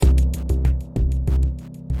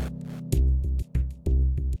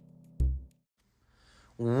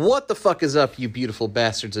What the fuck is up, you beautiful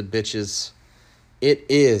bastards and bitches? It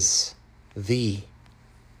is the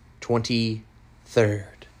 23rd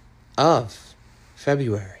of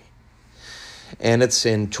February. And it's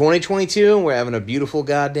in 2022, and we're having a beautiful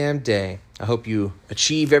goddamn day. I hope you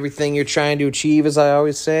achieve everything you're trying to achieve, as I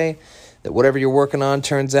always say. That whatever you're working on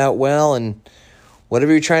turns out well, and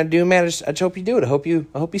whatever you're trying to do, man, I just hope you do it. I hope you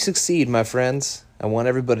succeed, my friends. I want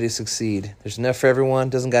everybody to succeed. There's enough for everyone.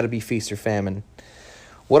 Doesn't got to be feast or famine.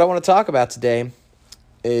 What I want to talk about today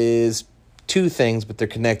is two things, but they're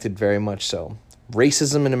connected very much so.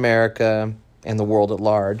 Racism in America and the world at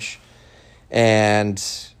large, and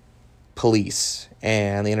police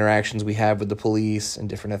and the interactions we have with the police and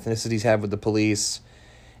different ethnicities have with the police,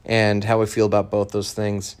 and how we feel about both those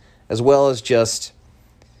things, as well as just,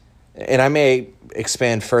 and I may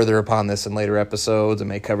expand further upon this in later episodes. I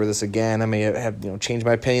may cover this again. I may have change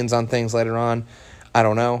my opinions on things later on. I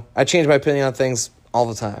don't know. I change my opinion on things all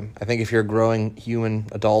the time. I think if you're a growing human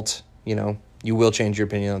adult, you will change your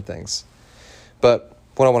opinion on things. But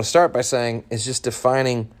what I want to start by saying is just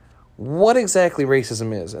defining what exactly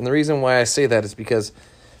racism is. And the reason why I say that is because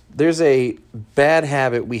there's a bad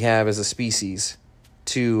habit we have as a species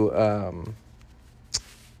to, what am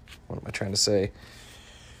I trying to say?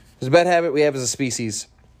 There's a bad habit we have as a species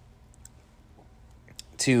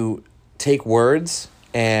to take words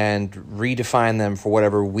and redefine them for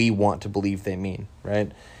whatever we want to believe they mean,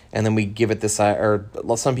 right? And then we give it this, or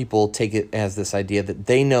some people take it as this idea that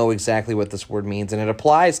they know exactly what this word means, and it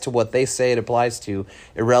applies to what they say it applies to,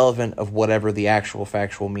 irrelevant of whatever the actual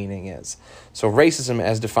factual meaning is. So racism,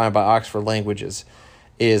 as defined by Oxford Languages,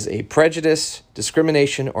 is a prejudice,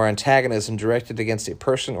 discrimination, or antagonism directed against a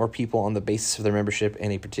person or people on the basis of their membership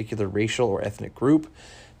in a particular racial or ethnic group,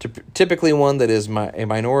 typically one that is a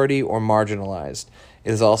minority or marginalized. It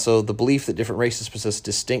is also the belief that different races possess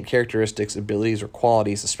distinct characteristics, abilities, or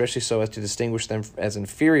qualities, especially so as to distinguish them as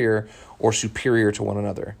inferior or superior to one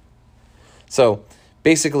another. So,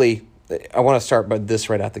 basically, I want to start by this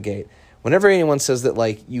right out the gate. Whenever anyone says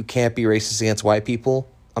that, you can't be racist against white people,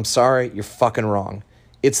 I'm sorry, you're fucking wrong.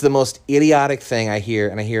 It's the most idiotic thing I hear,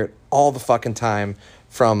 and I hear it all the fucking time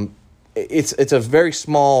from... It's a very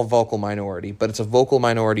small vocal minority, but it's a vocal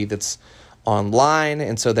minority that's online,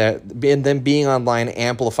 and so that them being online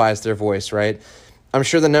amplifies their voice, right? I'm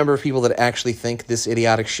sure the number of people that actually think this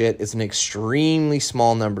idiotic shit is an extremely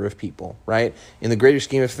small number of people, right? In the greater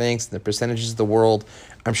scheme of things, the percentages of the world,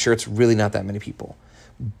 I'm sure it's really not that many people.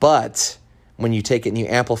 But when you take it and you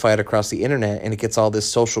amplify it across the internet, and it gets all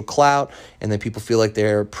this social clout, and then people feel like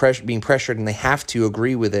they're being pressured and they have to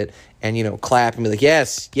agree with it and, clap and be like,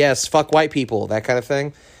 yes, fuck white people, that kind of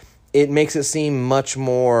thing, it makes it seem much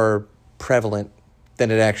more prevalent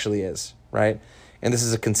than it actually is, right? And this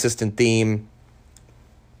is a consistent theme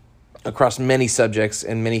across many subjects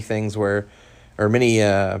and many things I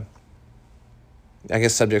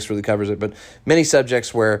guess subjects really covers it, but many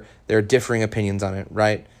subjects where there are differing opinions on it,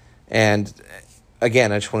 right? And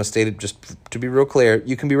again, I just want to state it just to be real clear.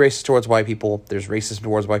 You can be racist towards white people. There's racism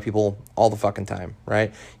towards white people all the fucking time,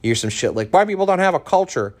 right? You hear some shit like, white people don't have a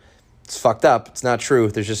culture. It's fucked up. It's not true.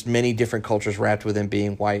 There's just many different cultures wrapped within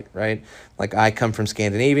being white, right? Like, I come from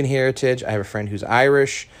Scandinavian heritage. I have a friend who's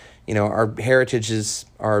Irish. Our heritages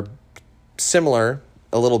are similar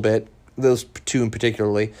a little bit, those two in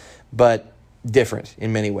particularly, but different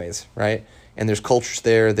in many ways, right? And there's cultures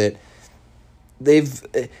there that this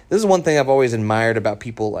is one thing I've always admired about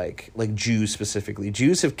people like Jews specifically.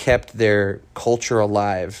 Jews have kept their culture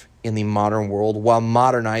alive in the modern world while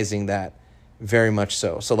modernizing that very much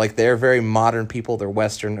so. So, they're very modern people. They're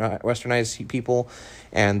westernized people,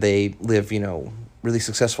 and they live, really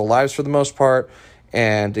successful lives for the most part.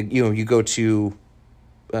 And, you go to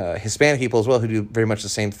Hispanic people as well who do very much the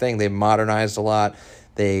same thing. They modernized a lot.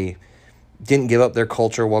 They didn't give up their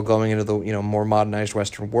culture while going into the, more modernized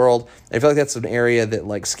Western world. I feel like that's an area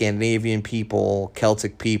that, Scandinavian people,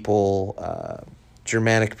 Celtic people,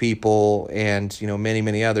 Germanic people, and, many,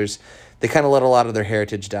 many others, they kind of let a lot of their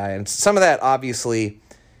heritage die. And some of that obviously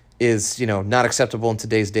is, not acceptable in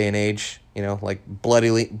today's day and age. Blood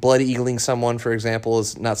eagling someone, for example,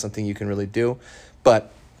 is not something you can really do.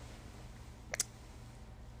 But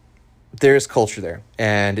there's culture there.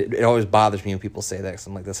 And it always bothers me when people say that, because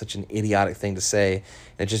I'm like, that's such an idiotic thing to say.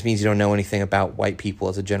 And it just means you don't know anything about white people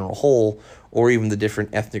as a general whole, or even the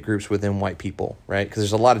different ethnic groups within white people, right? Because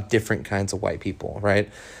there's a lot of different kinds of white people,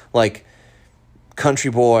 right?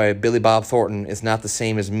 Country boy Billy Bob Thornton is not the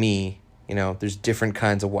same as me. There's different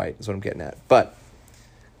kinds of white is what I'm getting at. But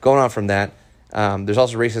going on from that, there's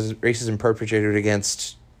also racism perpetrated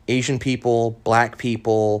against Asian people, black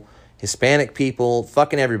people, Hispanic people,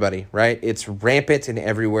 fucking everybody, right? It's rampant and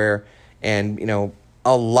everywhere. And, you know,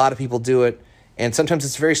 a lot of people do it. And sometimes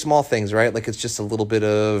it's very small things, right? Like it's just a little bit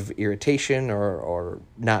of irritation or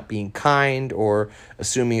not being kind or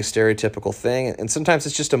assuming a stereotypical thing. And sometimes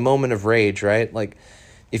it's just a moment of rage, right? Like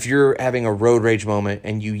if you're having a road rage moment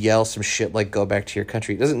and you yell some shit like go back to your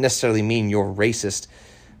country, it doesn't necessarily mean you're racist.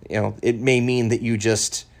 You know, it may mean that you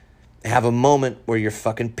just have a moment where you're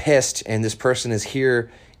fucking pissed and this person is here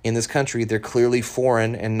in this country. They're clearly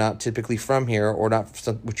foreign and not typically from here, or not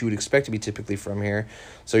what you would expect to be typically from here.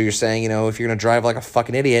 So you're saying, you know, if you're going to drive like a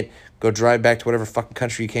fucking idiot, go drive back to whatever fucking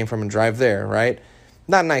country you came from and drive there, right?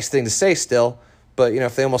 Not a nice thing to say still, but, you know,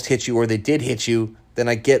 if they almost hit you or they did hit you, then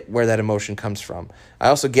I get where that emotion comes from. I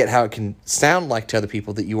also get how it can sound like to other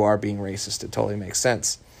people that you are being racist. It totally makes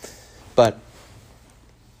sense. But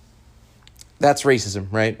that's racism,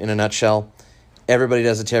 right, in a nutshell. Everybody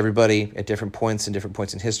does it to everybody at different points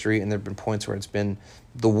in history, and there have been points where it's been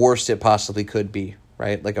the worst it possibly could be,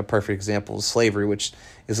 right? Like a perfect example is slavery, which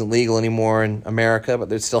isn't legal anymore in America,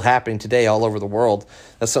 but it's still happening today all over the world.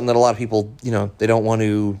 That's something that a lot of people, you know, they don't want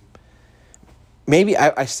to... Maybe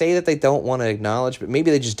I say that they don't want to acknowledge, but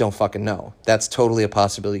maybe they just don't fucking know. That's totally a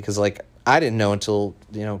possibility, because, like, I didn't know until,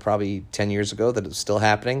 you know, probably 10 years ago that it was still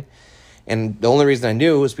happening. And the only reason I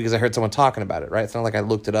knew was because I heard someone talking about it, right? It's not like I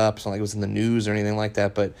looked it up. It's not like it was in the news or anything like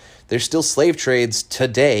that. But there's still slave trades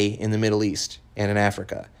today in the Middle East and in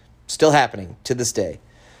Africa. Still happening to this day.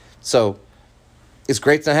 So it's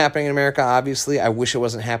great it's not happening in America, obviously. I wish it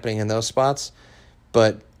wasn't happening in those spots.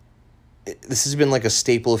 But this has been like a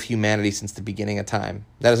staple of humanity since the beginning of time.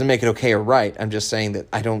 That doesn't make it okay or right. I'm just saying that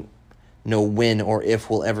I don't know when or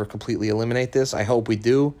if we'll ever completely eliminate this. I hope we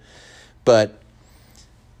do. But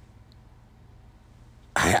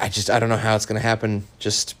I don't know how it's going to happen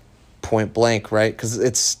just point blank, right? Because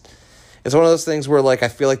it's one of those things where, like, I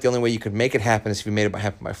feel like the only way you could make it happen is if you made it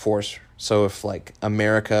happen by force. So if, like,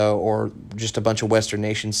 America or just a bunch of Western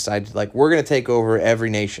nations decide, like, we're going to take over every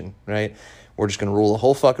nation, right? We're just going to rule the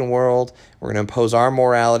whole fucking world. We're going to impose our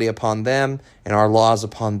morality upon them and our laws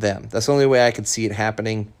upon them. That's the only way I could see it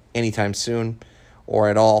happening anytime soon or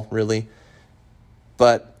at all, really.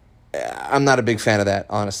 But I'm not a big fan of that,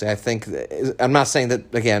 honestly. I'm not saying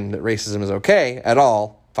that, again, that racism is okay at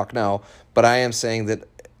all. Fuck no. But I am saying that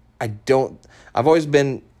I've always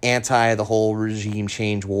been anti the whole regime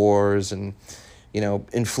change wars and, you know,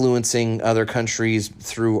 influencing other countries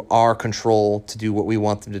through our control to do what we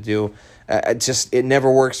want them to do. It never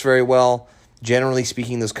works very well. Generally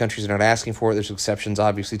speaking, those countries are not asking for it. There's exceptions,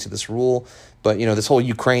 obviously, to this rule. But, you know, this whole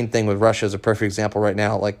Ukraine thing with Russia is a perfect example right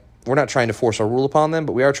now. Like, we're not trying to force our rule upon them,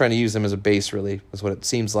 but we are trying to use them as a base, really, is what it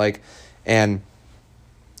seems like. And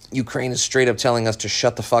Ukraine is straight up telling us to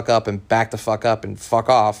shut the fuck up and back the fuck up and fuck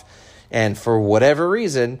off. And for whatever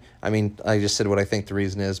reason, I mean, I just said what I think the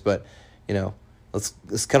reason is, but, you know, let's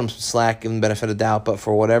cut them some slack, give them the benefit of the doubt. But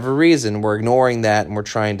for whatever reason, we're ignoring that and we're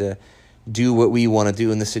trying to do what we want to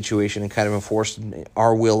do in this situation and kind of enforce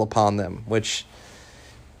our will upon them, which,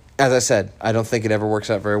 as I said, I don't think it ever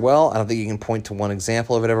works out very well. I don't think you can point to one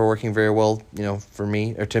example of it ever working very well, you know, for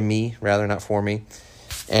me, or to me, rather, not for me.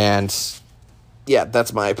 And, yeah,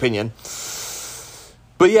 that's my opinion.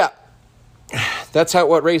 But, yeah, that's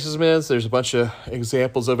what racism is. There's a bunch of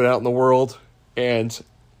examples of it out in the world. And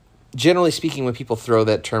generally speaking, when people throw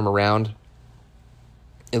that term around,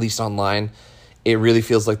 at least online, it really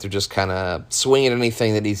feels like they're just kind of swinging at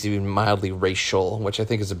anything that needs to be mildly racial, which I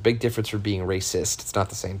think is a big difference from being racist. It's not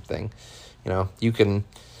the same thing. You know, you can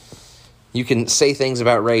say things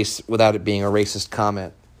about race without it being a racist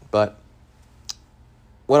comment. But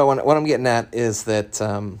what I'm getting at is that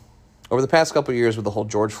over the past couple of years with the whole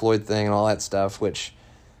George Floyd thing and all that stuff, which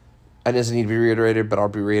I doesn't need to be reiterated, but I'll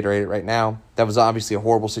be reiterated right now, that was obviously a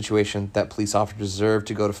horrible situation. That police officer deserved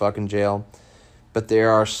to go to fucking jail. But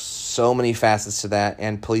there are so many facets to that,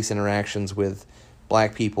 and police interactions with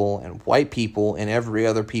black people and white people and every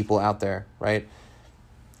other people out there, right?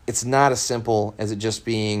 It's not as simple as it just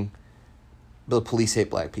being the police hate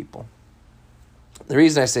black people. The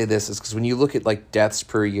reason I say this is because when you look at, like, deaths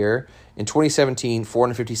per year, in 2017,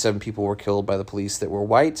 457 people were killed by the police that were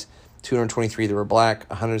white, 223 that were black,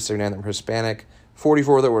 179 that were Hispanic,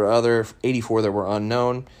 44 that were other, 84 that were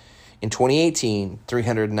unknown. In 2018,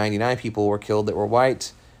 399 people were killed that were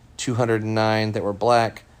white, 209 that were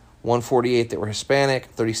black, 148 that were Hispanic,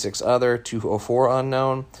 36 other, 204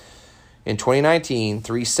 unknown. In 2019,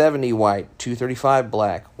 370 white, 235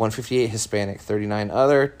 black, 158 Hispanic, 39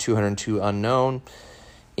 other, 202 unknown.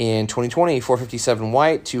 In 2020, 457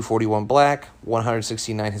 white, 241 black,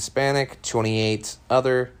 169 Hispanic, 28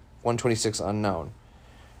 other, 126 unknown.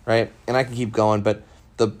 Right? And I can keep going, but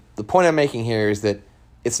the point I'm making here is that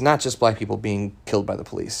it's not just black people being killed by the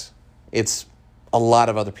police. It's a lot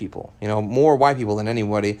of other people, more white people than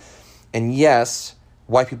anybody. And yes,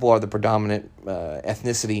 white people are the predominant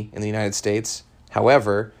ethnicity in the United States.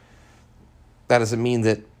 However, that doesn't mean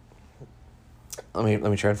that, let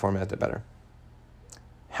me try to format that better.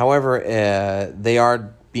 However, they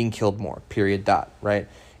are being killed more, period, right?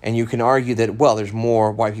 And you can argue that, well, there's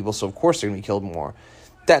more white people, so of course they're going to be killed more.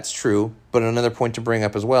 That's true, but another point to bring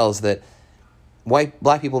up as well is that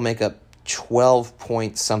black people make up 12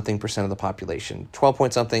 point something percent of the population. 12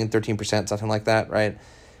 point something, 13%, something like that, right?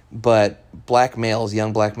 But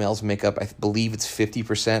young black males make up, I believe it's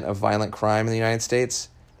 50% of violent crime in the United States.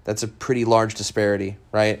 That's a pretty large disparity,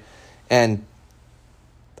 right? And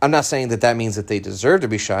I'm not saying that means that they deserve to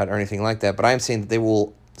be shot or anything like that, but I'm saying that they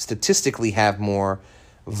will statistically have more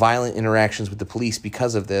violent interactions with the police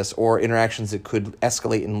because of this, or interactions that could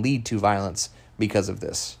escalate and lead to violence because of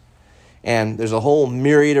this. And there's a whole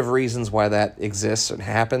myriad of reasons why that exists and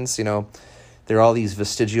happens. There are all these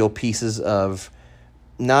vestigial pieces of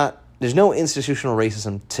there's no institutional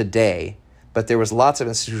racism today, but there was lots of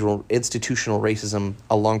institutional racism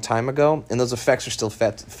a long time ago, and those effects are still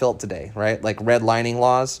felt today, right? Like redlining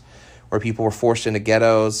laws, where people were forced into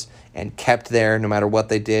ghettos and kept there no matter what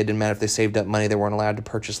they did. Didn't matter if they saved up money, they weren't allowed to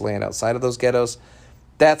purchase land outside of those ghettos.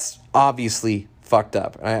 That's obviously fucked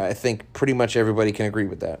up. I think pretty much everybody can agree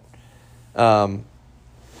with that.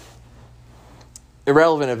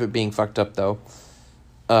 Irrelevant of it being fucked up, though.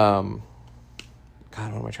 God,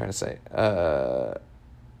 what am I trying to say?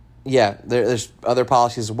 There's other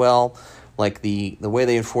policies as well, like the way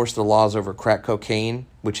they enforce the laws over crack cocaine,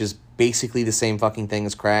 which is basically the same fucking thing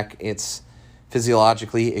as crack. It's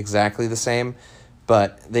physiologically exactly the same,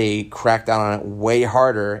 but they crack down on it way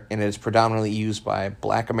harder, and it is predominantly used by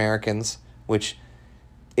black Americans, which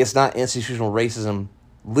it's not institutional racism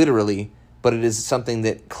literally, but it is something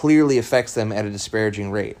that clearly affects them at a disparaging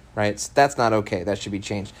rate, right? So that's not okay. That should be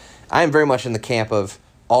changed. I am very much in the camp of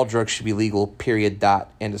all drugs should be legal, period,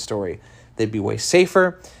 end of story. They'd be way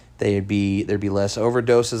safer. There'd be less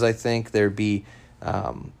overdoses, I think. There'd be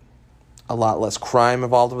a lot less crime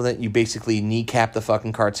involved with it. You basically kneecap the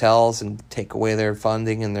fucking cartels and take away their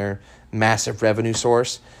funding and their massive revenue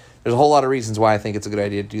source. There's a whole lot of reasons why I think it's a good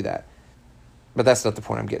idea to do that. But that's not the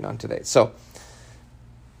point I'm getting on today. So,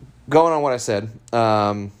 going on what I said,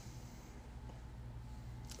 sorry,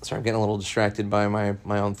 I'm getting a little distracted by my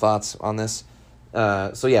own thoughts on this.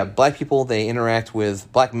 Black people, they interact with,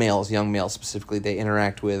 black males, young males specifically, they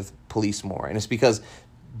interact with police more. And it's because,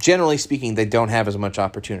 generally speaking, they don't have as much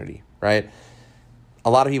opportunity, right? A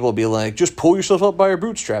lot of people will be like, just pull yourself up by your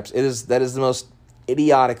bootstraps. That is the most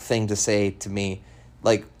idiotic thing to say to me.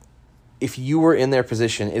 Like, if you were in their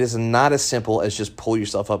position, it is not as simple as just pull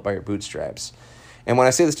yourself up by your bootstraps. And when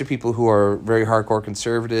I say this to people who are very hardcore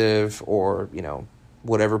conservative or,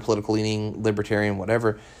 whatever, political leaning, libertarian,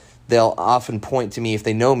 whatever, they'll often point to me, if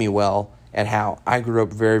they know me well, at how I grew up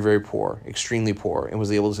very, very poor, extremely poor, and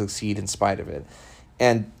was able to succeed in spite of it.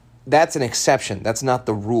 And that's an exception. That's not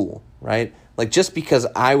the rule, right? Like, just because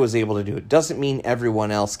I was able to do it doesn't mean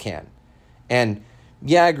everyone else can. And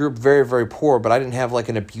yeah, I grew up very, very poor, but I didn't have like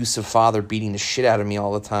an abusive father beating the shit out of me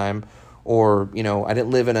all the time. Or, I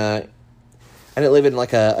didn't live in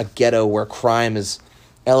like a ghetto where crime is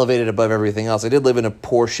elevated above everything else. I did live in a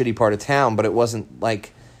poor, shitty part of town, but it wasn't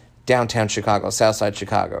like downtown Chicago, Southside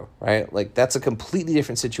Chicago, right? Like, that's a completely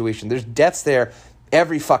different situation. There's deaths there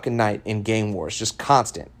every fucking night in gang wars, just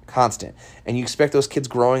constant. And you expect those kids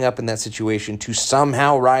growing up in that situation to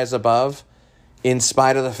somehow rise above in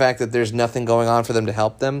spite of the fact that there's nothing going on for them to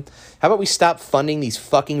help them? How about we stop funding these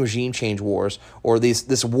fucking regime change wars, or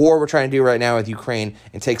this war we're trying to do right now with Ukraine,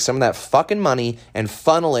 and take some of that fucking money and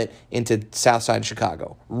funnel it into Southside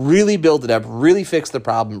Chicago? Really build it up, really fix the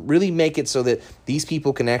problem, really make it so that these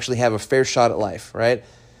people can actually have a fair shot at life, right?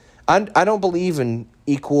 I don't believe in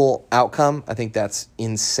equal outcome. I think that's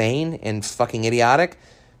insane and fucking idiotic.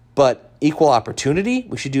 But equal opportunity,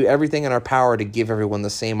 we should do everything in our power to give everyone the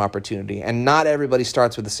same opportunity. And not everybody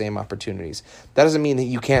starts with the same opportunities. That doesn't mean that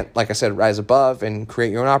you can't, like I said, rise above and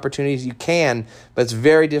create your own opportunities. You can, but it's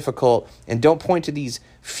very difficult. And don't point to these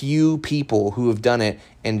few people who have done it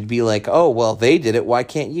and be like, oh, well, they did it, why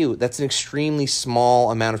can't you? That's an extremely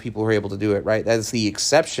small amount of people who are able to do it, right? That is the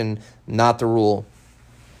exception, not the rule.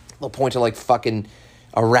 They'll point to like fucking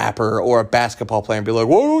a rapper or a basketball player and be like,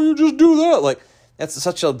 why don't you just do that? Like, that's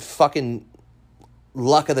such a fucking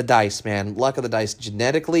luck of the dice, man. Luck of the dice,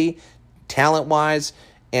 genetically, talent-wise,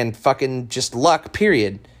 and fucking just luck,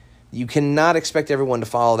 period. You cannot expect everyone to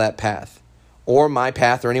follow that path, or my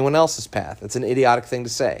path, or anyone else's path. It's an idiotic thing to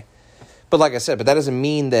say. But like I said, but that doesn't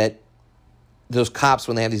mean that those cops,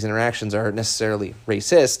 when they have these interactions, are necessarily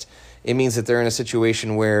racist. It means that they're in a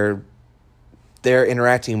situation where they're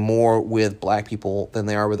interacting more with black people than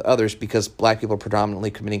they are with others, because black people are predominantly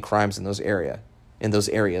committing crimes in those areas.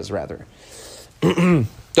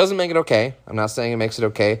 Doesn't make it okay. I'm not saying it makes it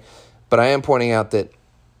okay, but I am pointing out that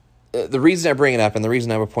the reason I bring it up and the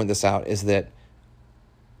reason I would point this out is that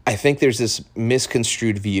I think there's this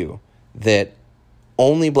misconstrued view that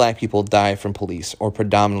only black people die from police, or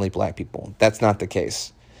predominantly black people. That's not the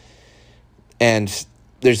case. And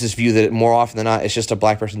there's this view that more often than not, it's just a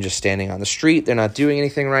black person just standing on the street. They're not doing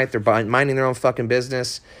anything right. They're minding their own fucking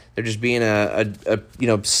business. They're just being a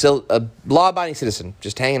law-abiding citizen,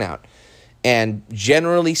 just hanging out. And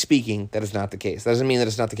generally speaking, that is not the case. That doesn't mean that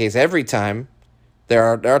it's not the case every time. There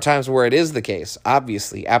are times where it is the case,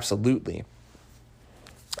 obviously, absolutely.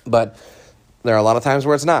 But there are a lot of times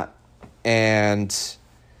where it's not. And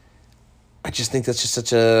I just think that's just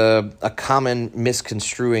such a common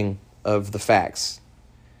misconstruing of the facts.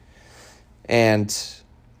 And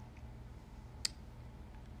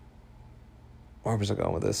where was I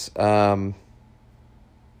going with this? Going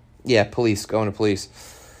to police.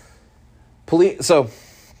 So,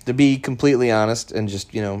 to be completely honest and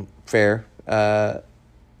just, fair, one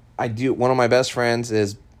of my best friends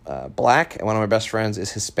is black, and one of my best friends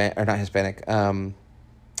is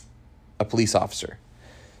a police officer.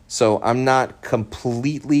 So I'm not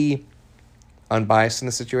completely unbiased in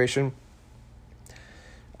the situation.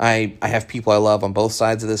 I have people I love on both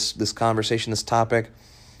sides of this conversation, this topic,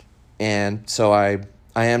 and so I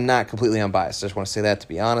am not completely unbiased. I just want to say that, to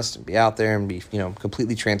be honest and be out there and be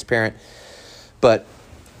completely transparent. But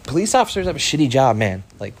police officers have a shitty job, man.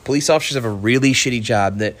 Like, police officers have a really shitty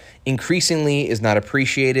job that increasingly is not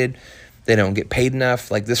appreciated. They don't get paid enough.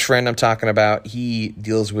 Like, this friend I'm talking about, he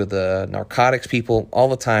deals with narcotics people all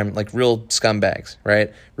the time, like real scumbags,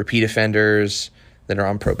 right? Repeat offenders that are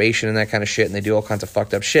on probation and that kind of shit, and they do all kinds of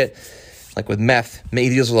fucked up shit. Like with meth. He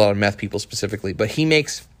deals with a lot of meth people specifically, but he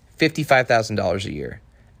makes $55,000 a year.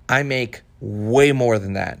 I make way more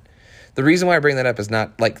than that. The reason why I bring that up is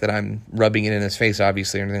not like that I'm rubbing it in his face,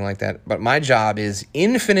 obviously, or anything like that, but my job is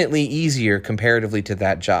infinitely easier comparatively to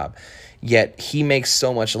that job, yet he makes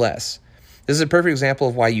so much less. This is a perfect example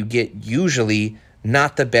of why you get usually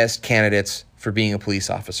not the best candidates for being a police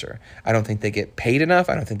officer. I don't think they get paid enough.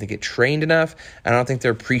 I don't think they get trained enough. I don't think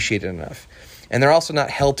they're appreciated enough. And they're also not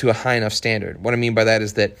held to a high enough standard. What I mean by that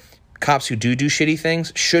is that cops who do shitty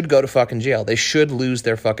things should go to fucking jail. They should lose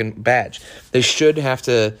their fucking badge. They should have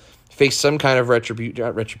to face some kind of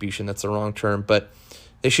retribution, that's the wrong term, but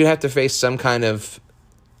they should have to face some kind of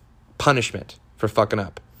punishment for fucking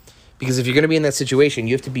up. Because if you're going to be in that situation,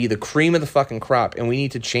 you have to be the cream of the fucking crop, and we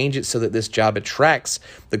need to change it so that this job attracts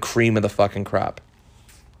the cream of the fucking crop.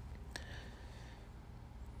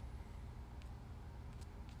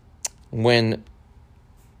 What am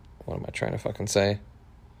I trying to fucking say?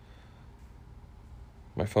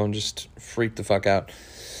 My phone just freaked the fuck out.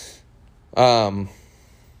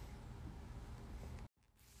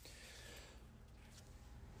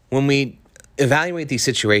 When we evaluate these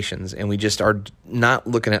situations and we just are not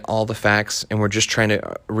looking at all the facts and we're just trying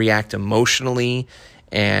to react emotionally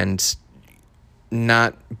and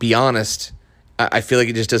not be honest, I feel like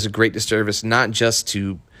it just does a great disservice, not just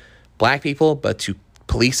to black people, but to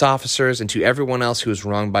police officers and to everyone else who is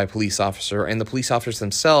wronged by a police officer, and the police officers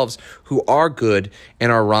themselves who are good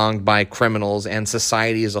and are wronged by criminals, and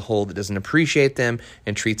society as a whole that doesn't appreciate them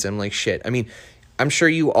and treats them like shit. I mean, I'm sure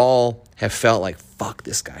you all have felt like, fuck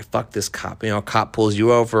this guy, fuck this cop. A cop pulls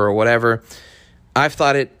you over or whatever. I've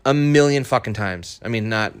thought it a million fucking times. I mean,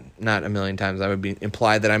 not a million times. I would be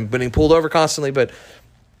implied that I'm getting pulled over constantly, but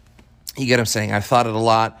you get what I'm saying. I've thought it a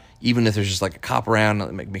lot, even if there's just like a cop around,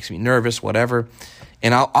 it makes me nervous, whatever.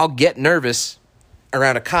 And I'll get nervous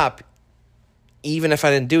around a cop, even if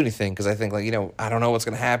I didn't do anything, because I think, like, I don't know what's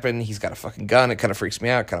going to happen. He's got a fucking gun. It kind of freaks me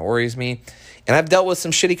out, kind of worries me. And I've dealt with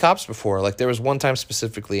some shitty cops before. Like, there was one time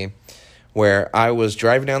specifically where I was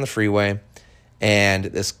driving down the freeway, and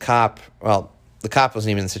this cop, well, the cop wasn't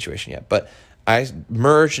even in the situation yet, but I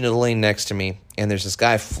merged into the lane next to me, and there's this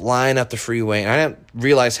guy flying up the freeway, and I didn't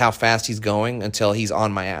realize how fast he's going until he's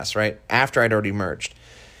on my ass, right? After I'd already merged.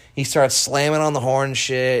 He starts slamming on the horn and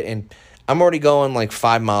shit, and I'm already going like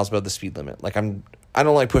 5 miles above the speed limit. Like, I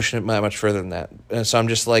don't like pushing it much further than that. And so I'm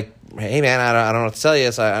just like, hey, man, I don't know what to tell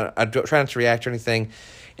you. So I try not to react or anything.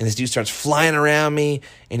 And this dude starts flying around me,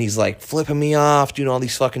 and he's like flipping me off, doing all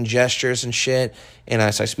these fucking gestures and shit.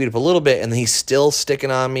 And so I speed up a little bit, and then he's still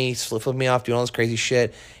sticking on me, flipping me off, doing all this crazy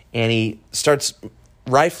shit. And he starts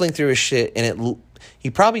rifling through his shit, and he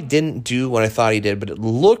probably didn't do what I thought he did, but it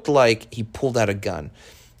looked like he pulled out a gun.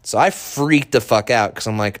 So I freaked the fuck out because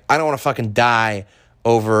I'm like, I don't want to fucking die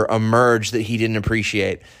over a merge that he didn't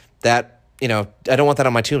appreciate. That, I don't want that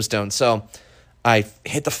on my tombstone. So I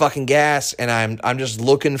hit the fucking gas, and I'm just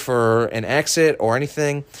looking for an exit or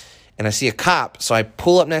anything, and I see a cop. So I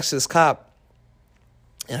pull up next to this cop,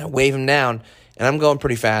 and I wave him down, and I'm going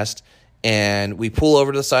pretty fast, and we pull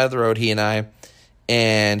over to the side of the road, he and I,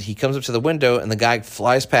 and he comes up to the window, and the guy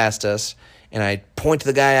flies past us, and I point to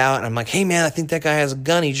the guy out, and I'm like, hey, man, I think that guy has a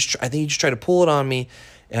gun. I think he just tried to pull it on me.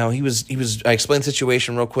 I explained the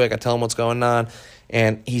situation real quick. I tell him what's going on,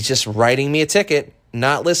 and he's just writing me a ticket,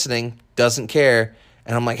 not listening, doesn't care.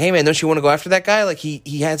 And I'm like, hey, man, don't you want to go after that guy? Like,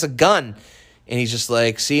 he has a gun. And he's just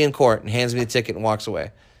like, see you in court, and hands me the ticket and walks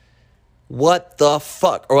away. What the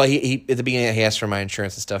fuck? Or, well, he at the beginning, he asked for my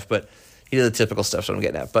insurance and stuff, but he did the typical stuff, so I'm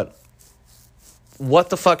getting at. But what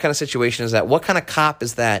the fuck kind of situation is that? What kind of cop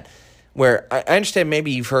is that? Where I understand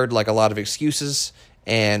maybe you've heard like a lot of excuses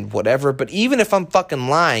and whatever, but even if I'm fucking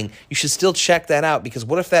lying, you should still check that out, because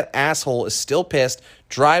what if that asshole is still pissed,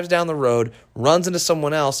 drives down the road, runs into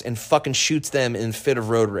someone else, and fucking shoots them in a fit of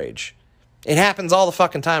road rage? It happens all the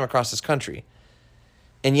fucking time across this country.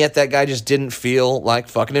 And yet that guy just didn't feel like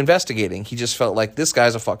fucking investigating. He just felt like, this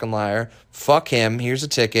guy's a fucking liar. Fuck him. Here's a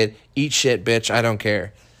ticket. Eat shit, bitch. I don't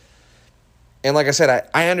care. And like I said,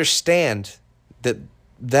 I understand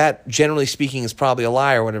that generally speaking is probably a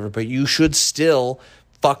lie or whatever, but you should still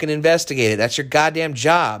fucking investigate it. That's your goddamn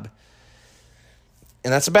job.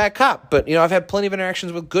 And that's a bad cop. But, I've had plenty of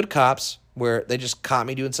interactions with good cops where they just caught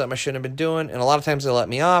me doing something I shouldn't have been doing. And a lot of times they let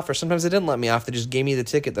me off, or sometimes they didn't let me off. They just gave me the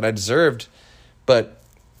ticket that I deserved. But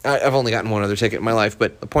I've only gotten one other ticket in my life.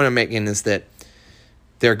 But the point I'm making is that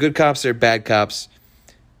there are good cops, there are bad cops,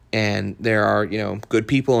 and there are, good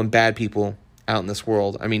people and bad people out in this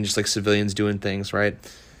world. I mean, just like civilians doing things, right?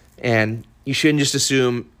 And you shouldn't just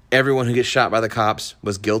assume everyone who gets shot by the cops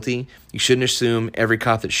was guilty. You shouldn't assume every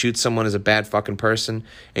cop that shoots someone is a bad fucking person.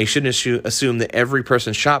 And you shouldn't assume that every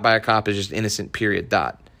person shot by a cop is just innocent, period,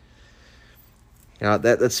 dot.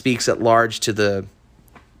 That speaks at large to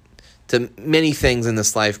many things in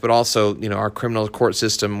this life, but also, our criminal court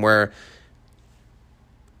system, where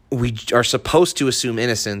we are supposed to assume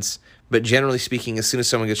innocence, but generally speaking, as soon as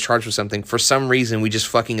someone gets charged with something, for some reason, we just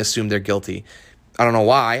fucking assume they're guilty. I don't know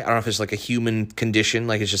why. I don't know if it's like a human condition,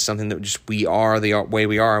 like it's just something that just we are the way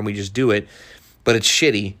we are and we just do it, but it's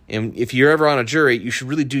shitty. And if you're ever on a jury, you should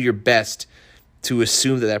really do your best to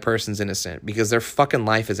assume that person's innocent, because their fucking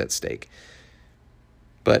life is at stake.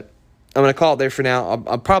 But I'm going to call it there for now.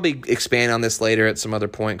 I'll probably expand on this later at some other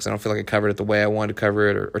point, because I don't feel like I covered it the way I wanted to cover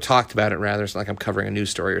it, or talked about it, rather. It's not like I'm covering a news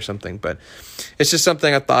story or something, but it's just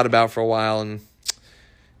something I thought about for a while, and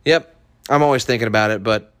yep, I'm always thinking about it.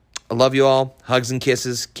 But I love you all. Hugs and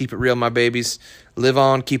kisses. Keep it real, my babies. Live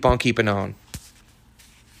on, keep on keeping on.